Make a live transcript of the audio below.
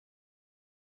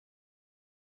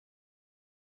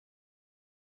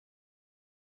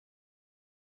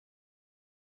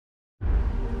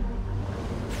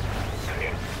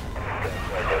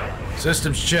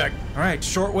Systems check. All right,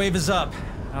 shortwave is up.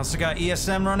 I also got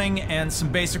ESM running and some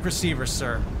basic receivers,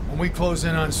 sir. When we close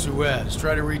in on Suez,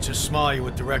 try to reach Ismailia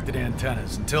with directed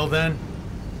antennas. Until then,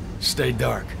 stay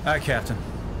dark. Aye, Captain.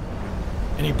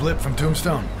 Any blip from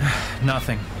Tombstone?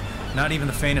 Nothing. Not even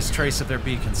the faintest trace of their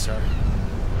beacon, sir.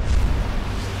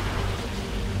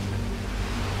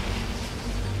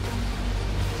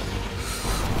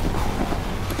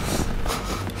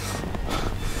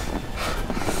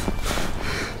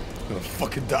 I'm gonna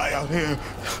fucking die out here.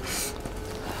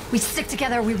 We stick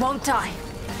together, we won't die.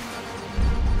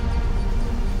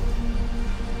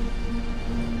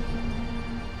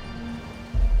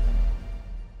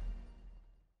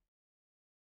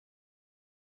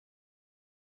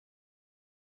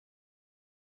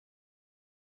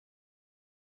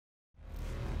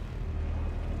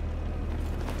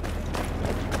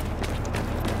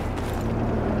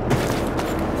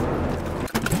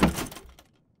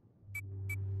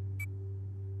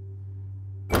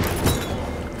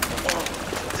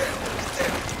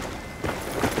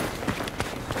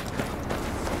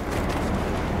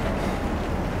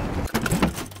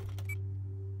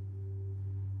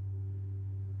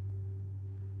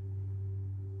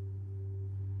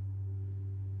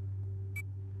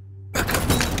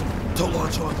 Don't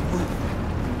launch on the move.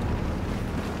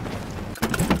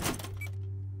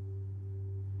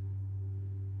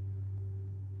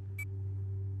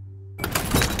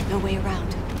 No way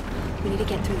around. We need to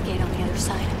get through the gate on the other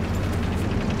side.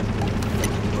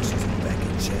 Russians are back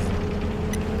in jail.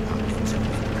 I'll get you.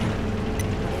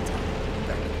 What intel?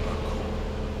 Back in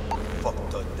Baku. Fuck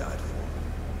done died for.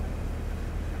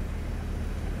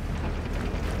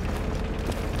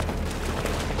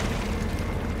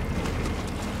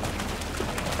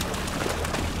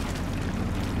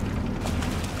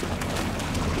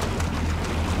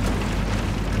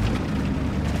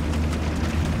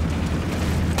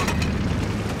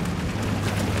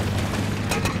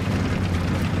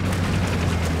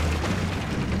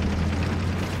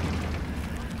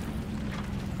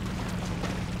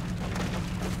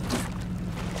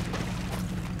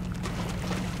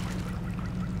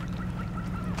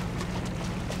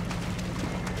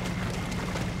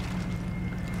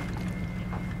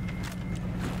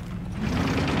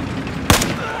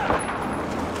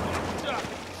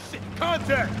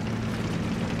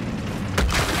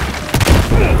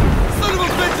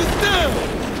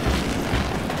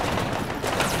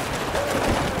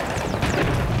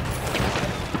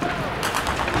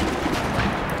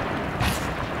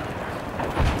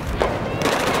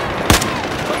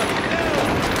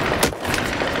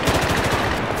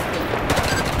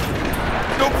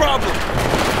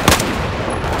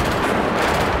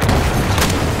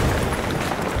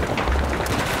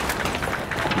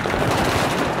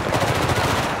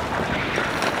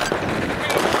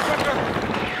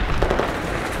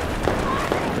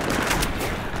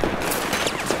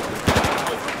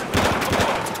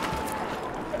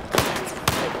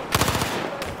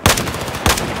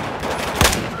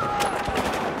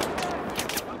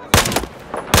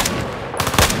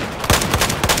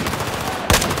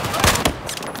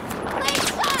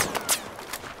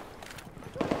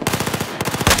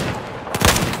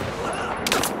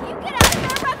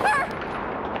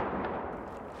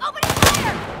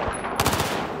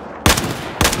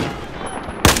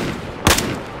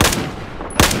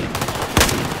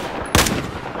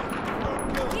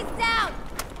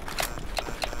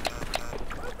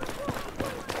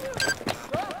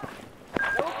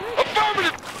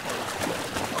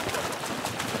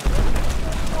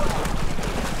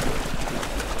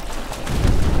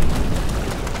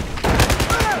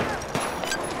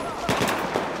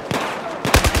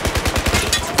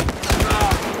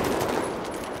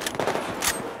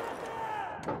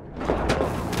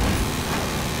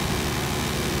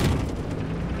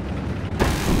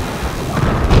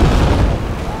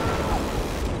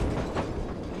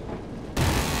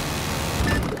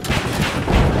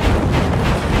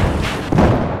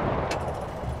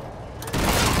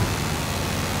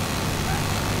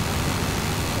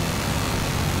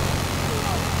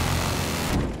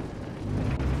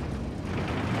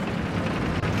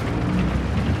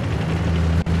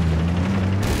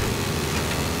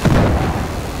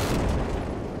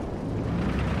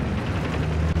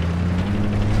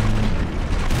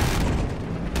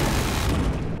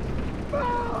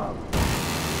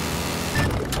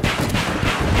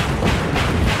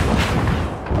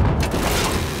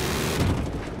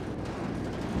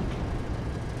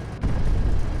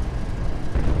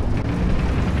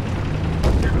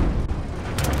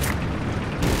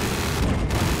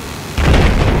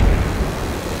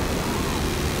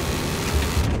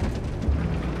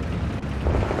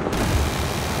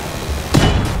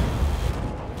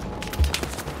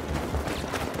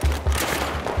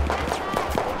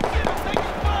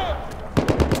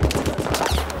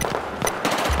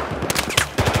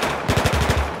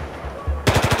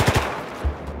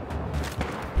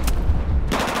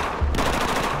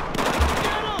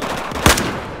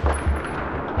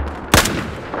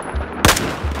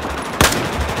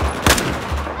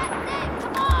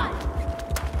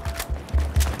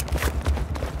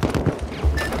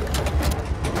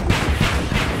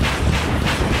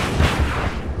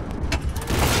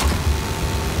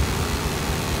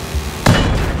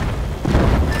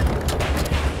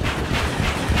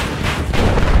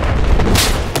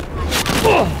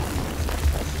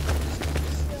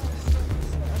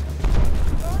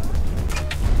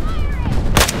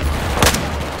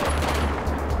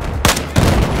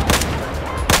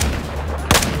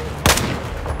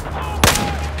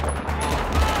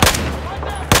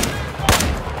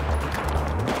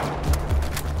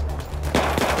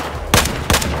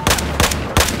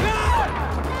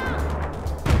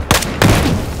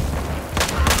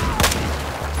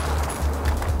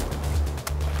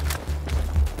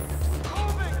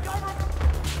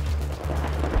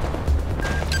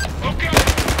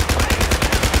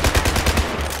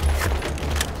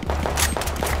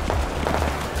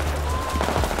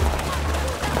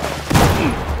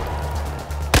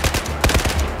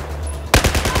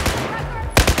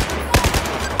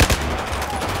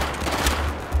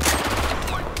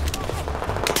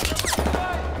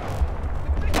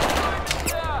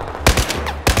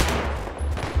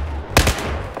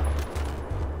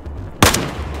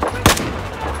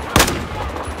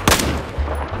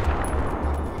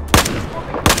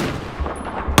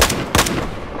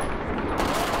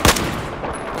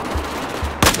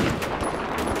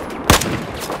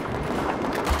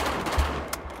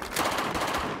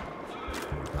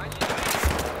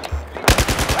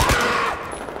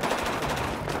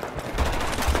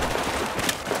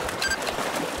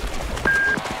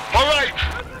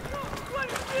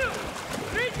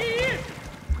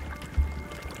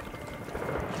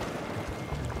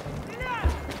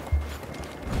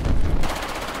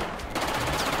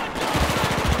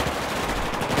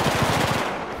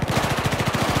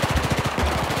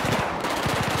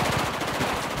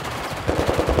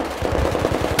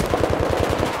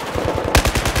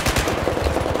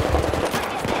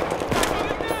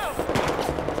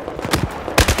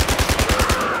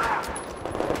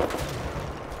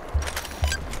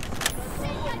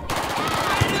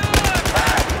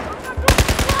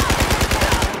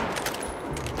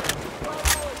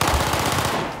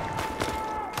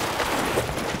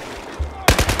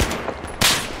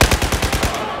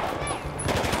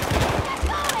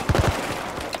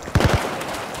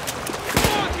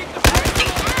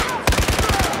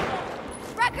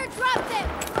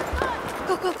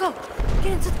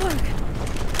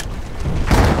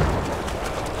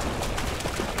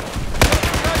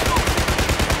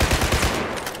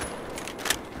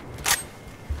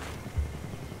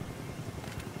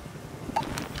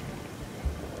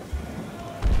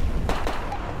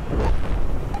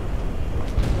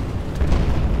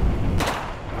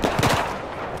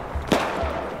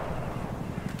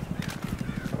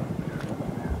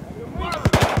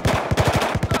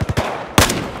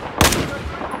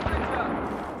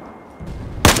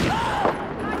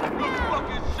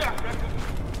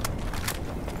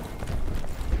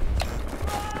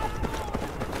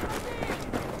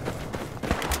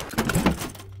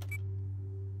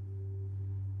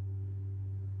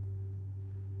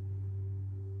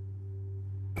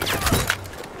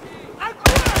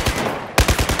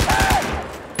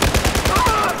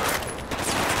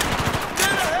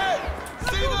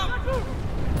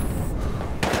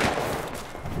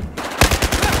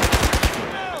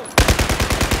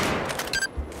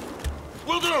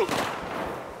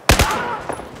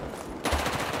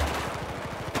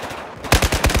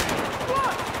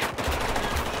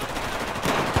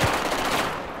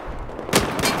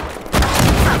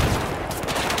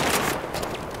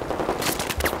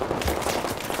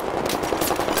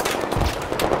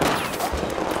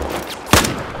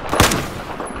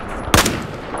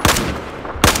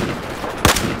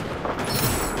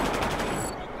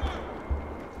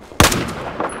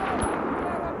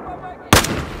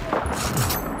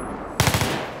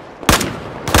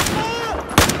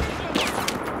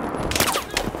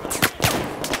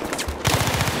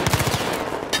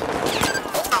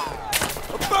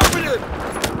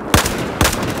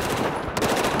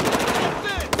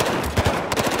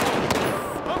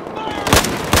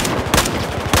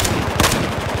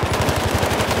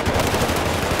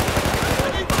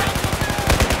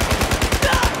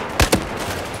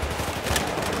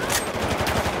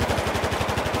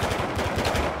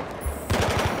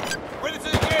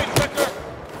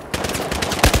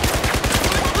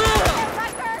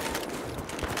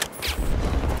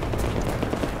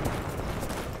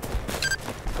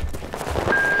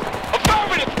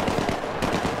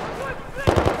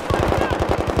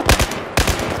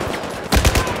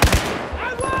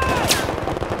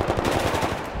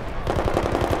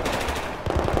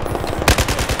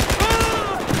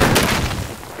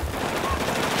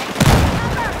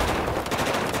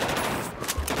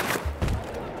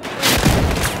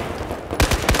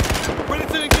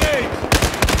 to engage!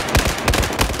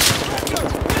 Get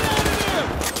out of there!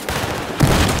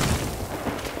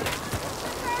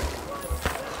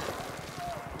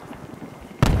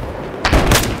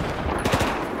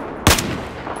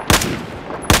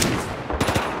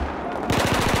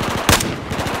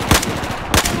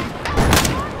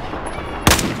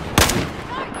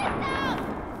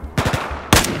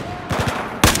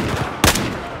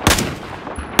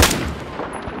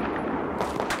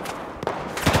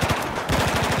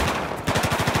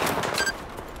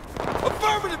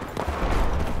 Affirmative!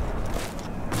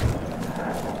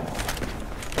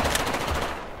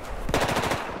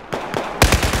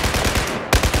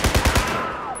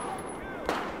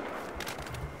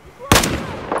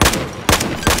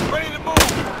 Ready to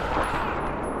move!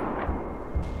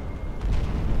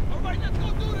 Alright, let's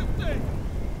go do this thing!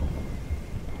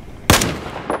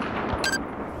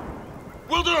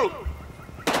 Will do!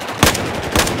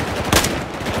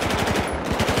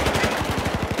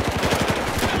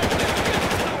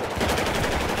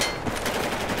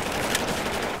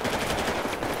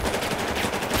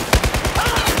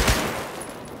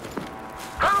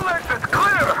 Alex is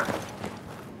clear!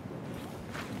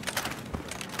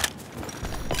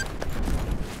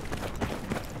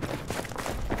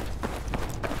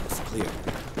 It's clear.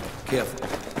 Careful.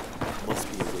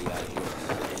 Must be a way out of here.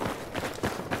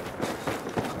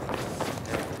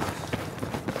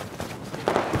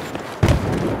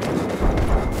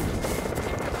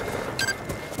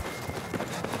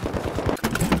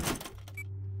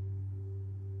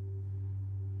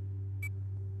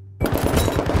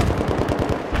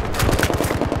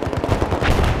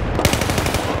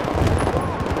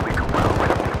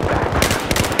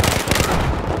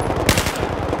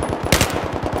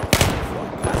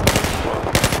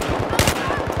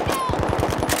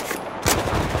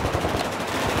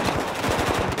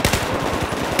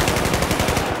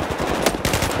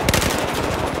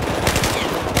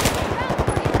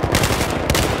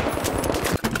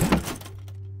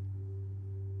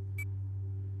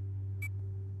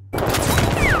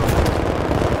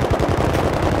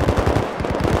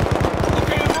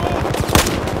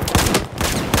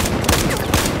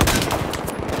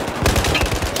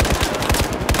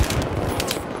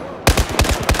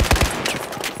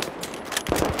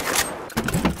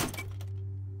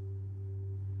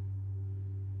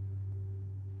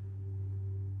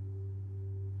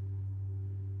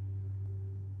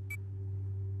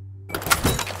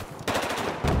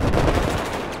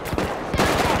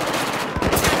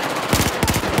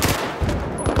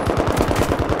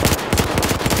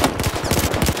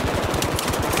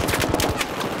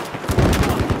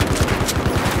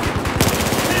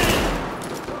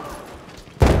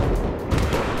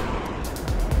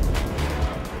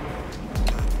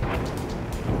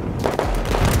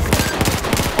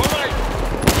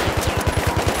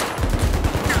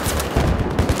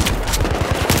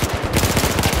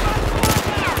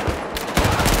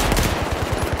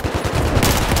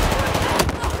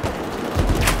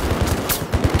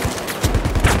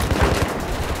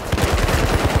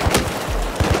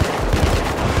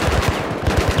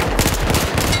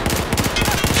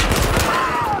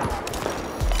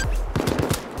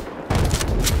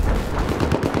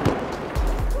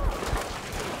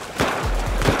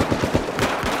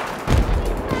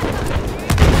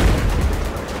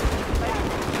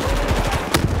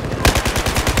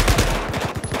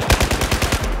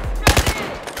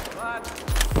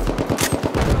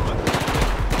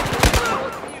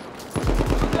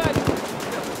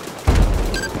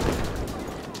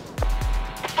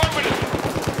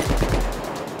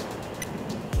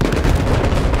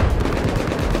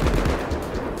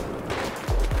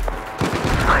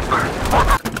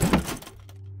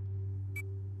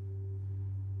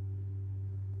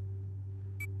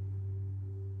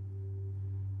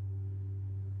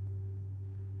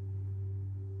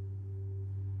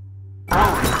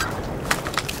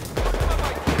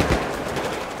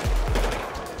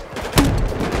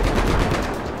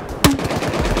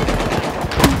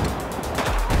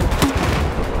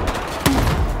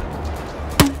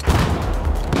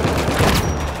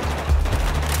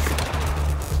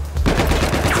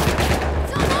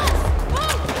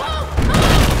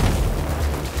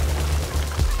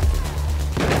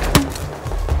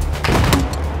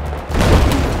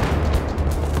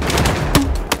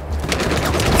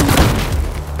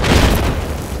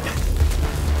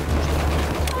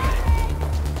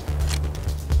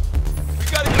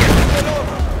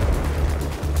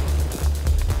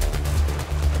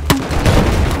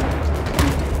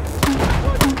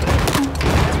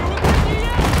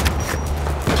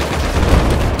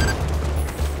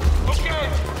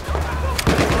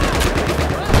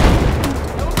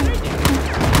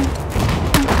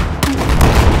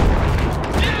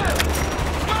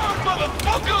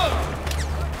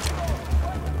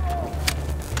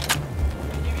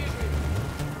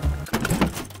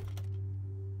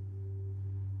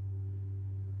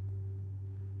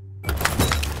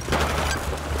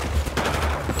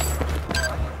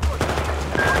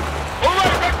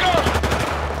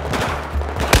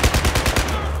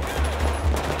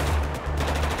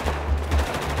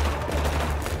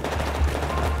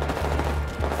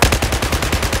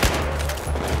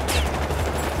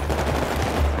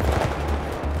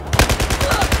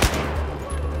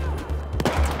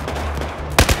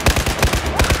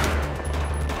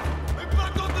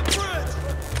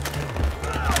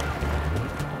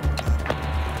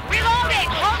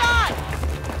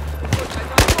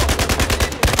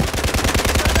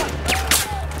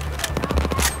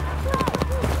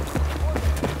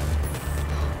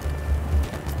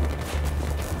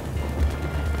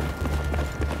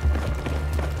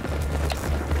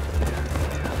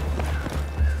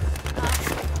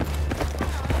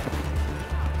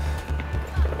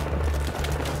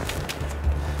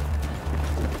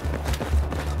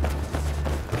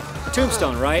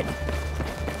 Tombstone, right?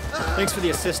 Thanks for the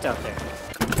assist out there.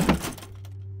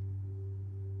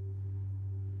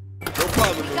 No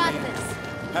problem, We got Marine. this.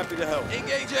 Happy to help.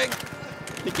 Engaging.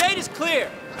 The gate is clear.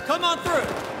 Come on through.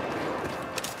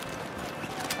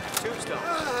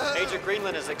 Tombstone, Major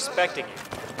Greenland is expecting you.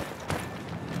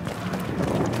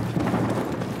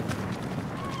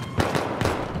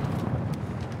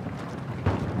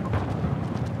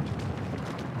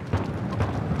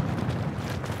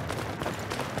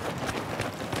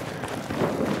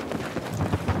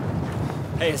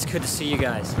 Hey, it's good to see you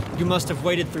guys. You must have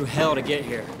waded through hell to get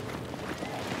here.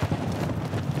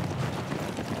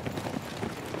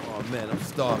 Oh man, I'm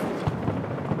starving.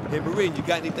 Hey Marine, you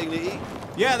got anything to eat?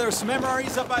 Yeah, there's some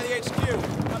MREs up by the HQ.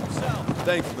 Help yourself.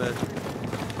 Thanks, man.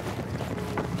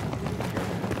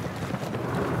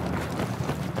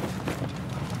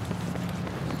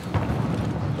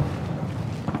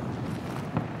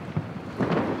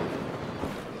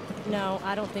 No,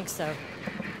 I don't think so.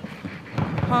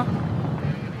 Huh?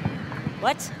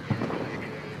 What?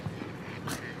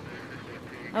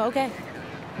 Oh, okay.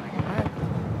 All right.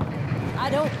 I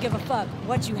don't give a fuck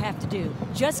what you have to do.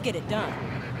 Just get it done.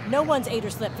 No one's ate or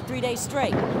slept for 3 days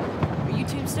straight. Are you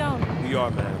Tombstone? We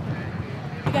are,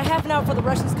 man. We got half an hour before the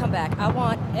Russians come back. I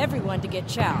want everyone to get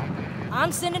chow.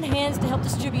 I'm sending hands to help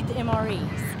distribute the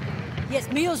MREs.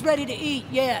 Yes, meals ready to eat,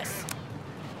 yes.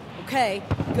 Okay,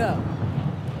 go.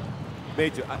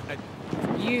 Major,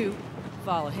 You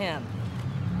follow him.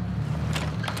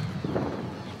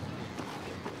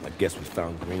 I guess we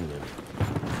found Greenland.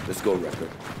 Let's go, Wrecker.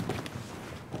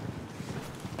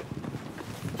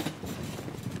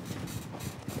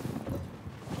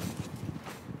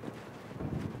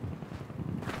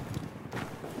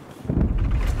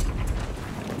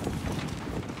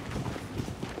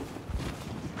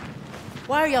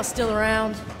 Why are y'all still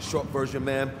around? Short version,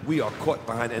 ma'am, we are caught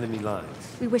behind enemy lines.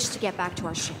 We wish to get back to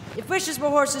our ship. If wishes were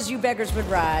horses, you beggars would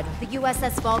ride. The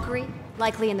USS Valkyrie,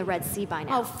 likely in the Red Sea by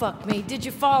now. Oh, fuck me. Did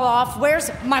you fall off?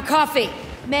 Where's my coffee?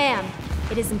 Ma'am,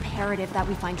 it is imperative that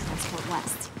we find transport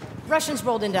west. Russians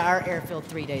rolled into our airfield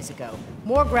 3 days ago.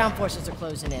 More ground forces are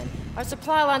closing in. Our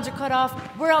supply lines are cut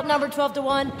off. We're outnumbered 12 to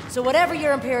 1. So whatever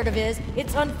your imperative is,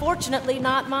 it's unfortunately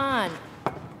not mine.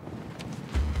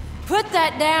 Put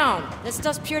that down. That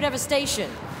stuff's pure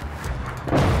devastation.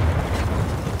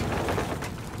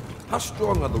 How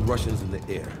strong are the Russians in the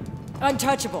air?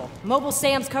 Untouchable. Mobile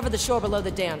SAMs cover the shore below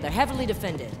the dam. They're heavily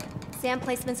defended. SAM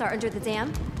placements are under the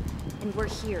dam, and we're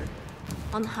here,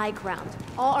 on high ground.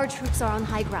 All our troops are on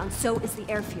high ground, so is the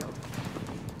airfield.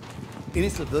 Any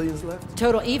civilians left?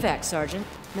 Total evac, Sergeant.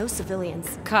 No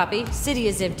civilians. Copy. City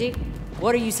is empty.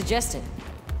 What are you suggesting?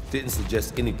 Didn't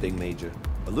suggest anything, Major.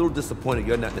 A little disappointed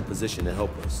you're not in a position to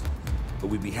help us. But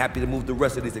we'd be happy to move the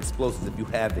rest of these explosives if you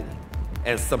have any.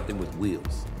 And something with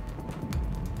wheels.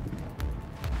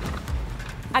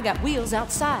 I got wheels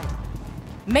outside.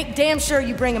 Make damn sure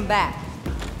you bring them back.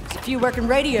 There's a few working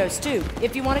radios, too,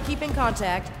 if you want to keep in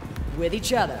contact with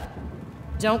each other.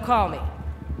 Don't call me.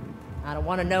 I don't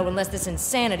want to know unless this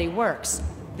insanity works.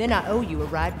 Then I owe you a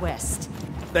ride west.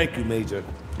 Thank you, Major.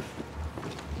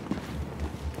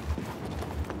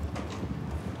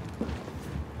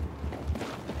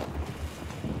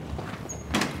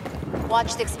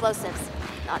 Watch the explosives.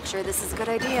 Not sure this is a good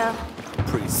idea.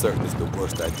 Pretty certain it's the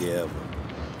worst idea ever.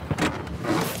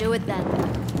 Let's do it then.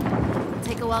 It'll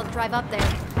take a while to drive up there.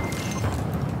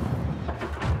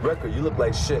 Wrecker, you look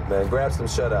like shit, man. Grab some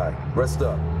shut-eye. Rest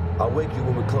up. I'll wake you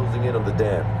when we're closing in on the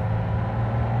dam.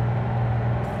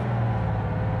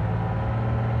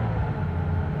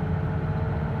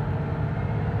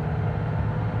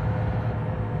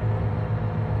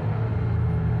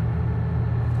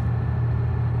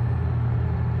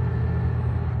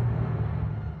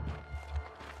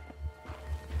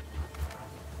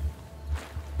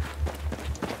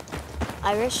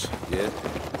 Irish? Yeah?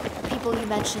 People you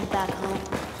mentioned back home.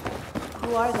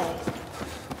 Who are they?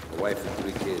 A wife and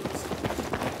 3 kids.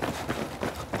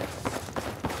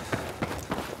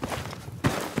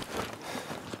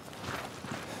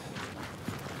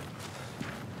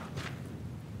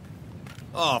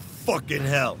 Oh, fucking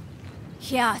hell.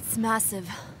 Yeah, it's massive.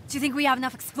 Do you think we have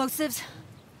enough explosives?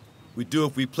 We do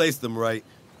if we place them right.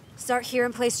 Start here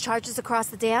and place charges across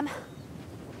the dam?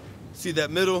 See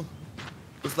that middle?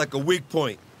 Looks like a weak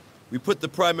point. We put the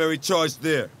primary charge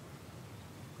there.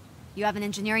 You have an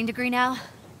engineering degree now?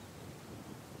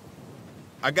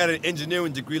 I got an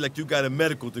engineering degree like you got a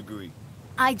medical degree.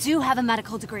 I do have a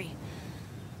medical degree.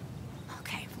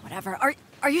 Okay, whatever.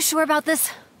 Are you sure about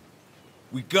this?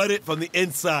 We gut it from the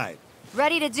inside.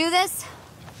 Ready to do this?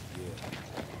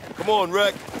 Come on,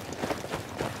 Rec.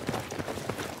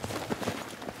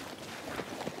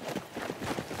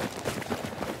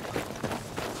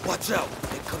 Watch out!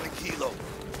 Incoming Kilo.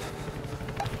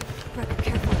 Recker,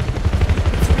 careful.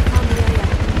 Let's recon the area.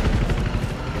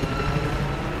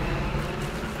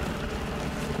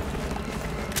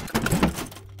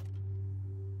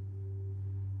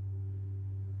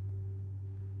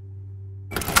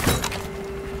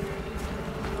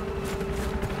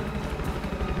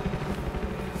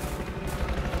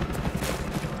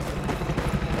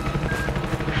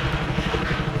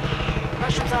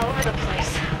 Russians all over the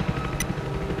place.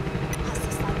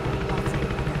 Hostile slide running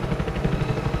alongside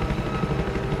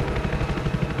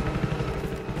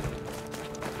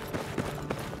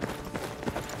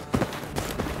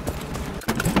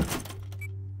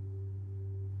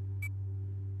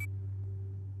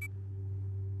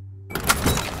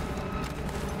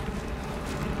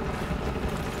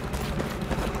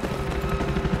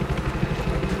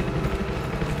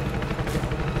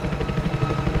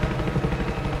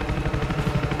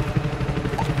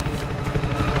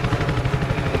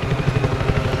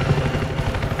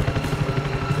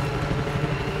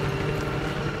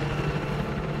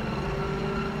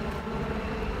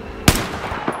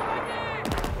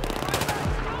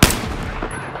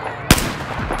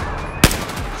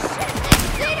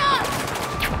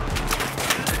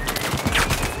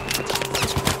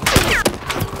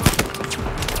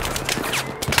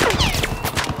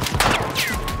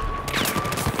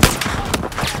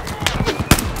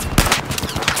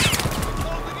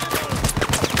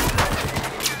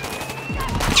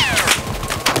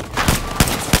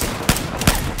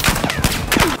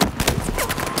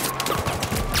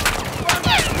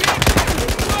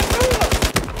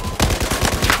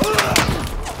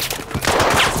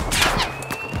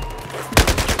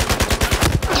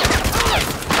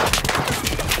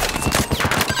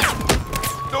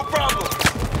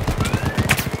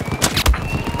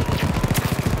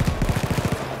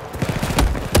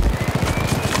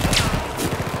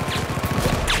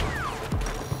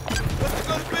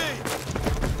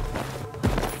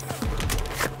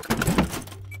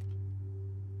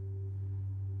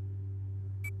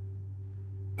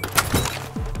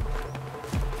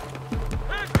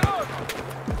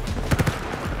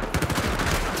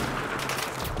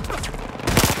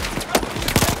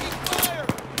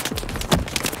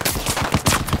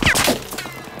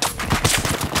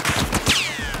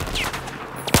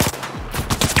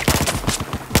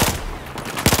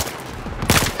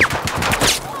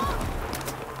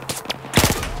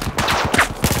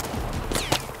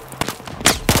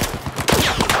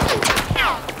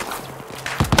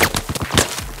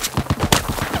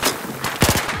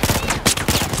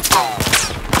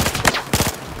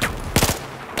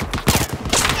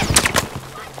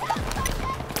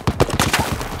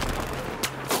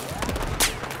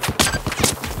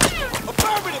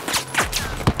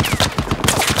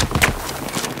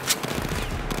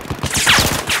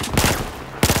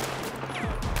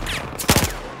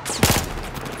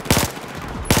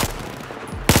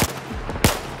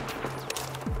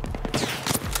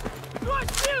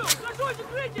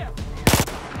Recker.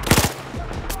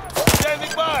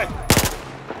 Standing by!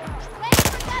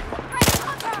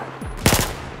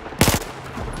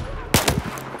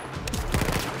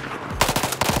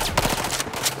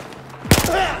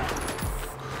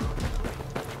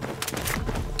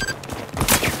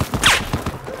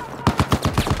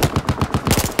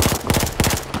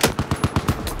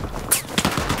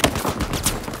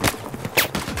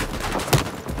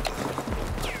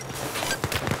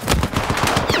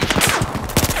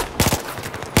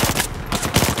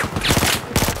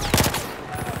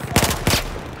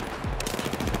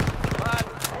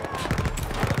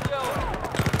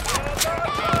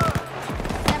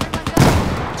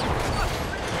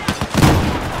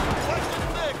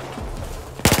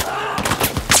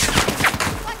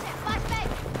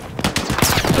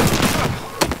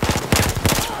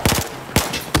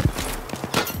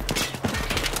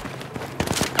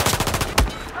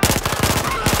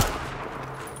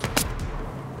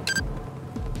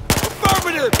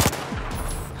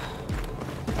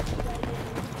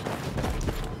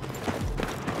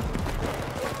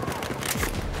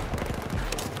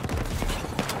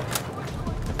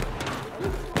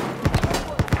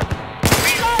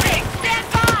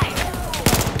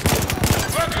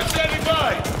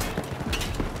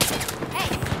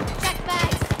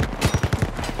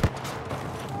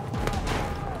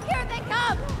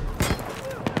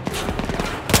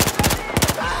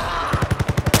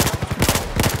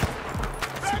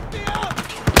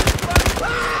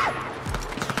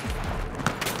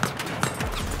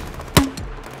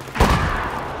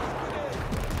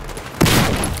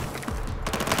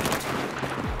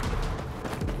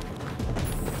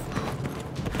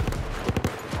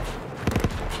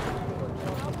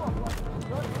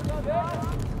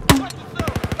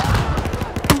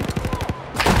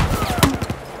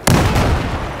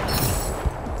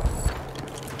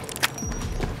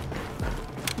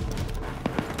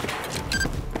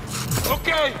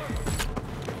 way!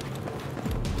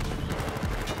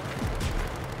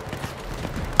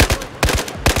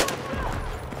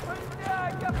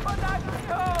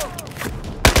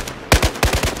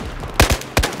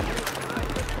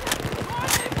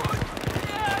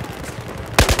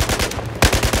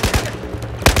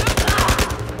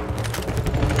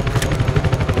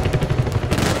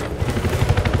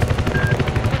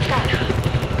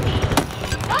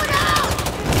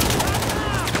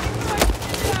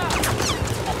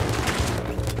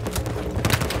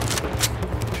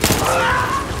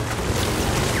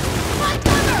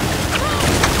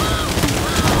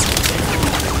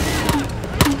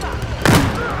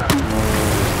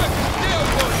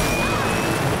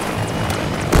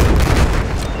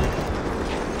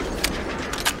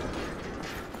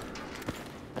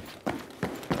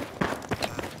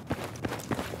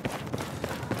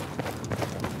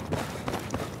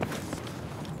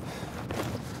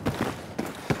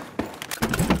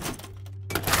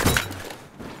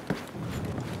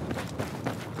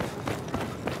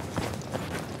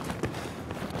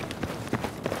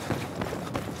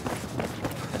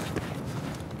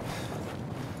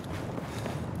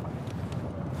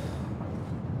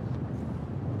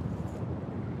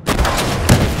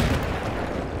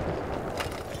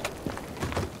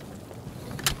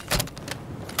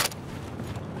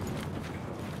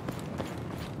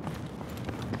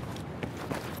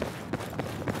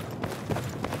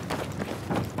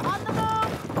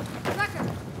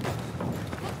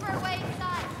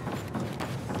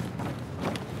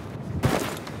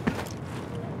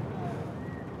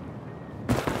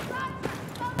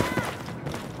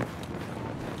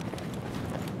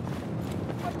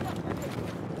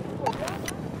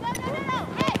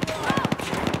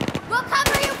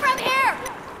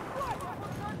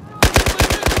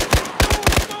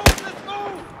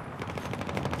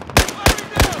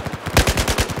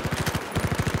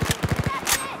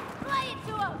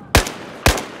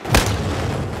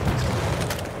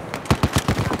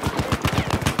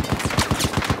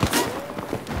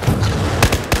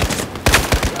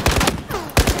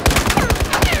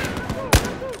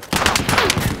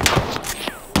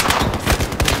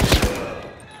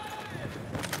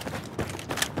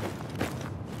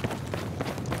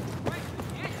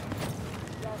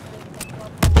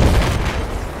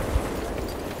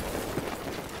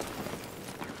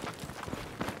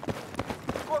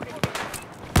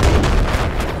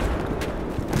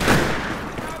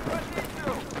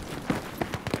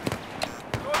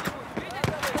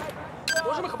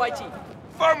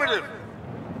 Affirmative!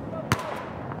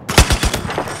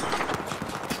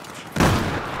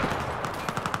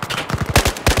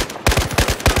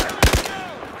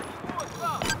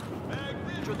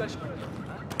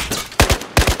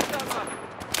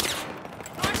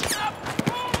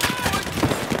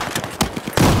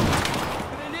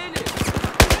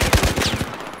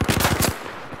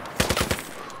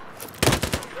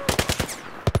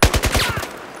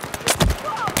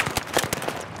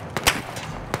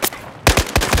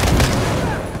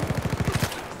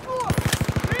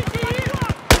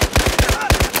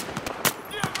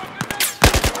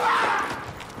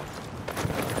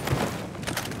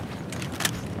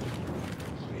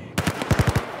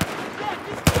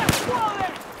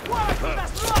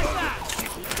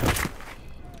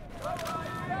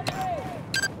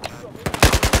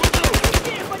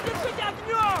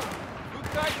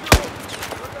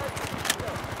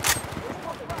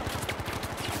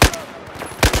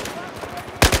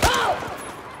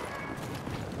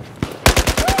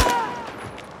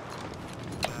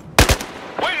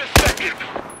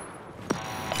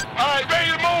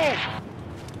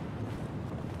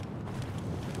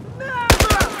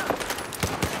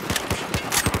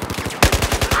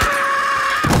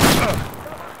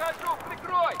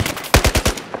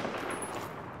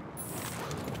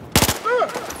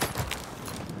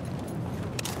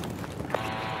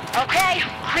 Okay,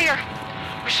 clear.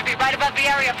 We should be right above the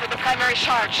area for the primary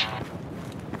charge.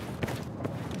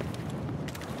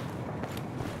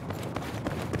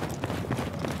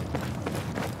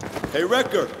 Hey,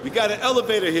 Wrecker, we got an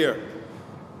elevator here.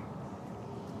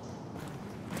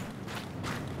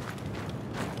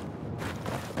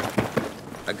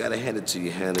 I gotta hand it to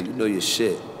you, Hannah. You know your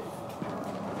shit.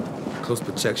 Close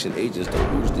protection agents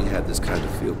don't usually have this kind of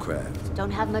fieldcraft.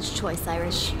 Don't have much choice,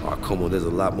 Irish. Oh, come on, there's a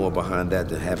lot more behind that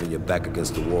than having your back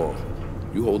against the wall.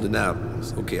 You holding out.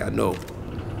 It's okay, I know.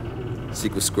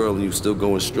 Secret Squirrel and you still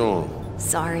going strong.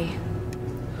 Sorry.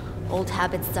 Old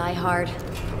habits die hard.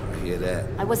 I hear that.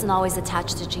 I wasn't always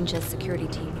attached to Jinja's security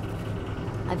team.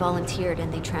 I volunteered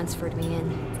and they transferred me in.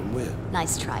 From where?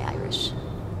 Nice try, Irish.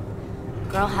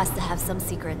 Girl has to have some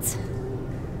secrets.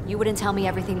 You wouldn't tell me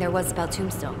everything there was about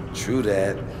Tombstone. True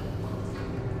that.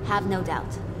 Have no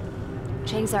doubt.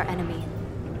 Chang's our enemy,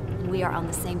 and we are on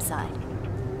the same side.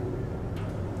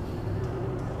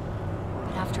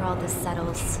 But after all this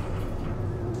settles,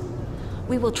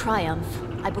 we will triumph,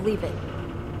 I believe it.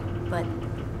 But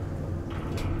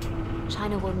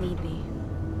China will need me.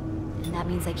 And that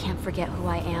means I can't forget who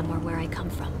I am or where I come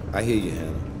from. I hear you,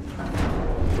 Hannah.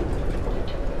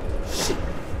 Shit.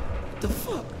 The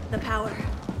fuck? The power.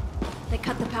 They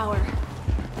cut the power.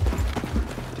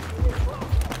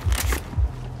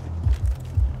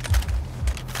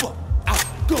 Fuck. Out.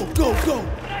 Go, go, go.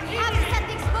 We have to set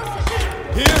the explosive.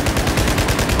 Here?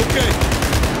 Okay.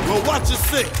 Well, watch your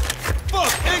six.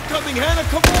 Fuck! Incoming, Hannah!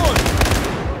 Come on!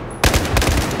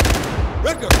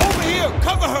 Wrecker, over here!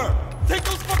 Cover her! Take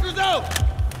those fuckers out!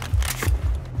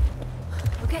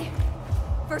 Okay.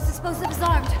 First explosive is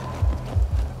armed.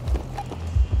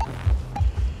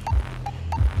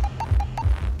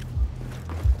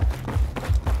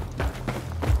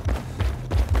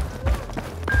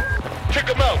 Kick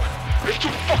them out! It's too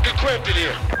fucking cramped in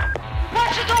here!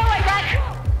 Watch the doorway, Wreck!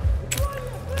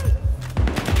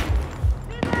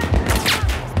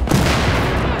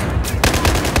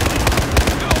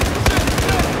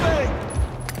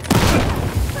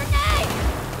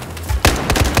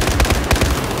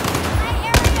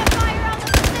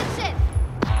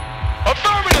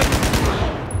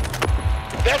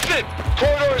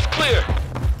 Corridor is clear.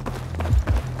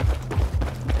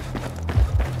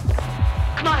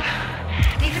 Come on.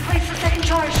 Need to place the second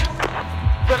charge.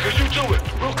 Wrecker, you do it.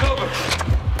 We'll cover.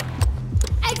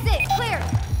 Exit! Clear!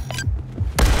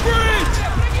 Breach!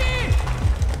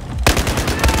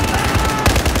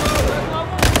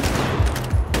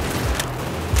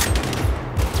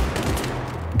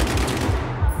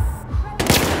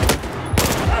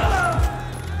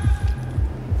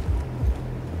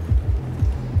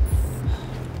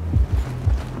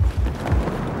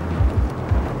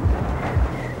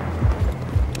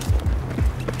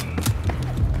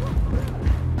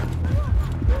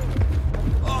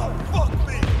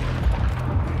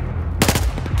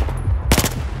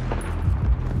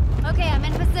 Okay, I'm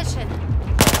in position.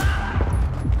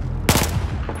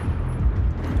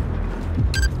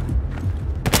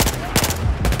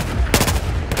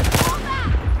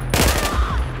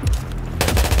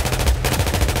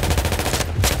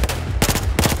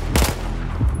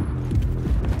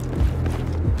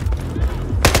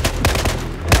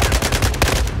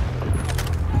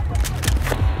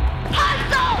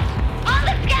 Hostiles! On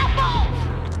the scaffold!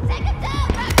 Take him down,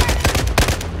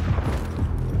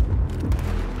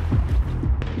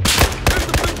 Here's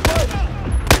the big pipe!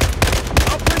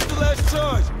 I'll place the last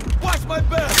charge! Watch my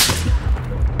back!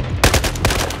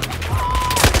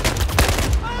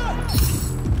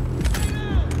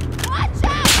 Watch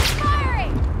out!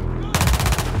 Firing!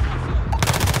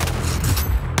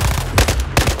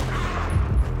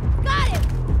 Got him!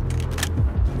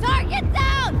 Target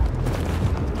down!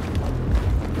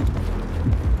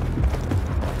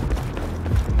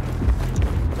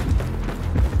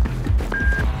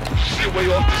 See a way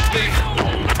off this thing?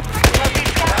 Love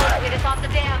these scaffolds get us off the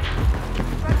dam.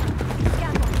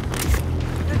 Scaffold.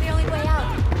 They're the only way out.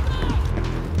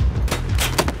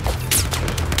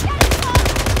 Get it, Paul!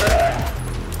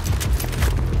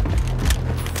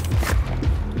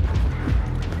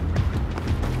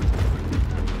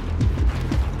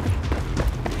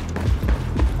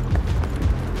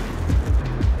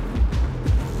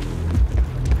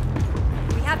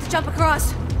 We have to jump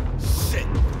across. Shit!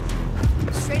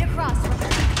 Straight across.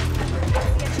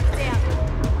 Get to the dam.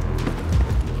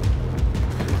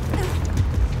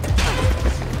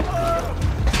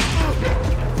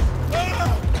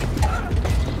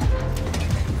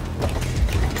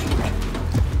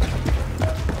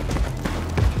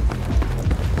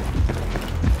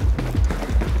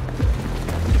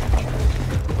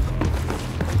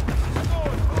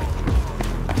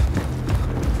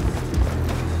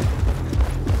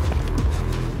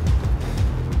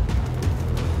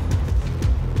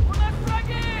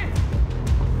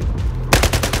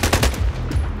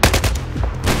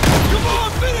 Come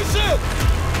on, finish it!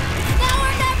 Now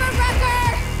or never, Wrecker!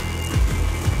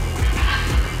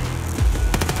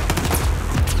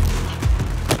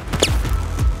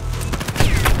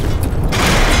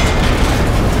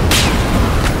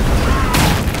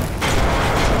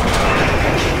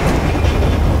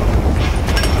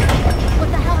 What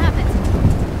the hell happened?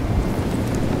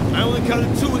 I only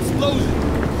counted 2 explosions.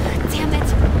 Damn it!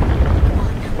 Come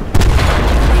on.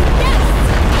 Yes!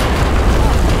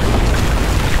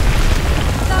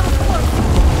 That was close.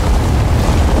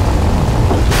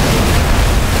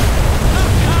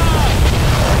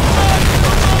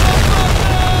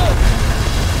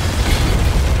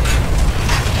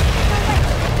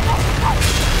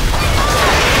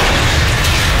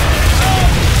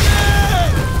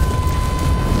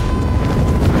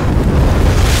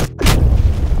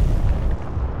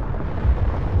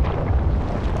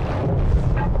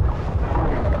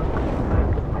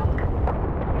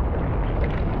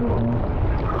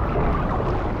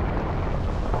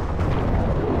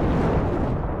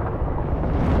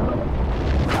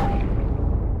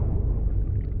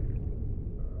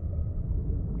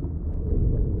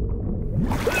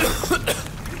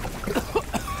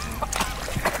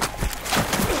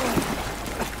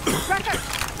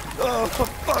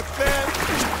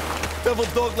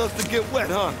 This dog loves to get wet,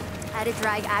 huh? I had to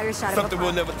drag Irish out of Something a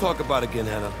we'll pond. never talk about again,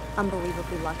 Hannah.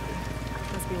 Unbelievably lucky.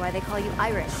 Must be why they call you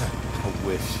Irish. I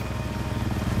wish.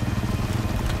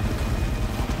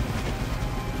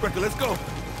 Wrecker, let's go.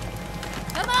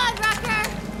 Come on, Rucker!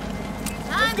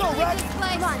 Time go, to leave Ruck. this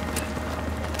place. Come on.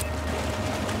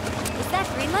 Is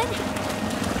that Greenland?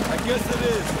 I guess it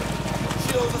is.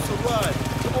 She owes us a ride.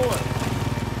 Come on.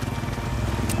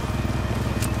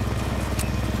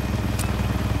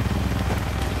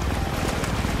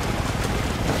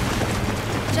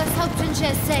 Just hope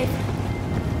Junche is safe.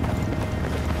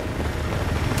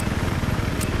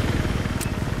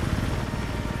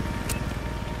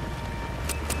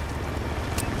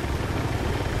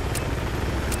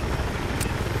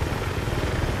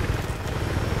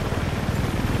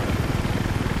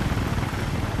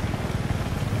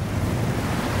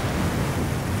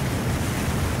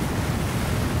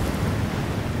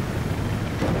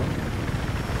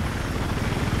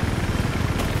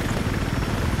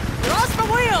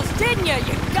 Didn't you,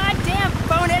 you goddamn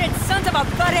bone-headed sons of a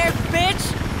butt-haired bitch?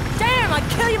 Damn, I'd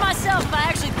kill you myself if I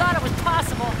actually thought it was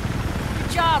possible.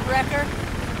 Good job, Wrecker.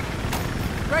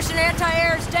 Russian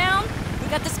anti-air is down. We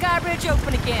got the sky bridge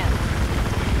open again.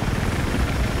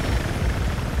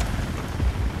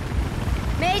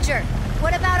 Major,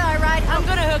 what about our ride? I'm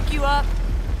gonna hook you up.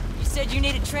 You said you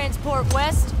needed transport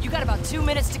west. You got about 2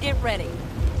 minutes to get ready.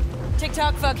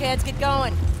 TikTok fuckheads, get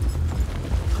going.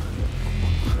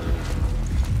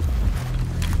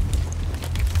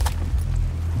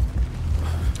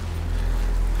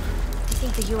 I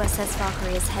think the USS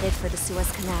Valkyrie is headed for the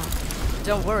Suez Canal.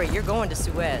 Don't worry, you're going to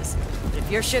Suez. But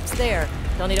if your ship's there,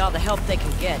 they'll need all the help they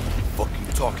can get. What are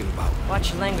you talking about?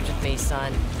 Watch your language with me,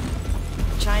 son.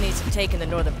 The Chinese have taken the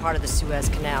northern part of the Suez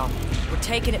Canal. We're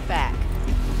taking it back.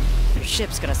 Your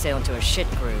ship's gonna sail into a shit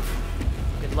groove.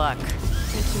 Good luck.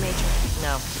 Thank you, Major.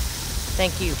 No.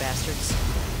 Thank you, bastards.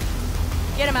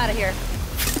 Get him out of here.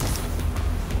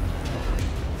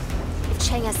 If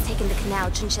Chang has taken the canal,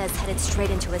 Junche is headed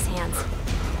straight into his hands.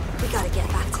 We gotta get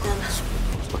back to them.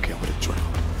 Okay, I'm gonna drown.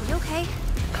 You okay?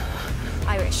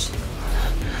 Irish.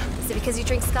 Is it because you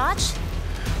drink scotch?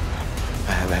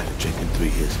 I haven't had a drink in 3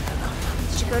 years.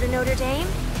 Did you go to Notre Dame?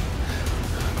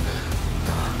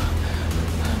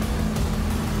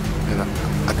 And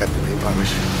I got the name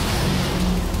Irish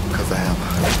because I have.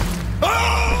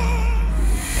 Ah!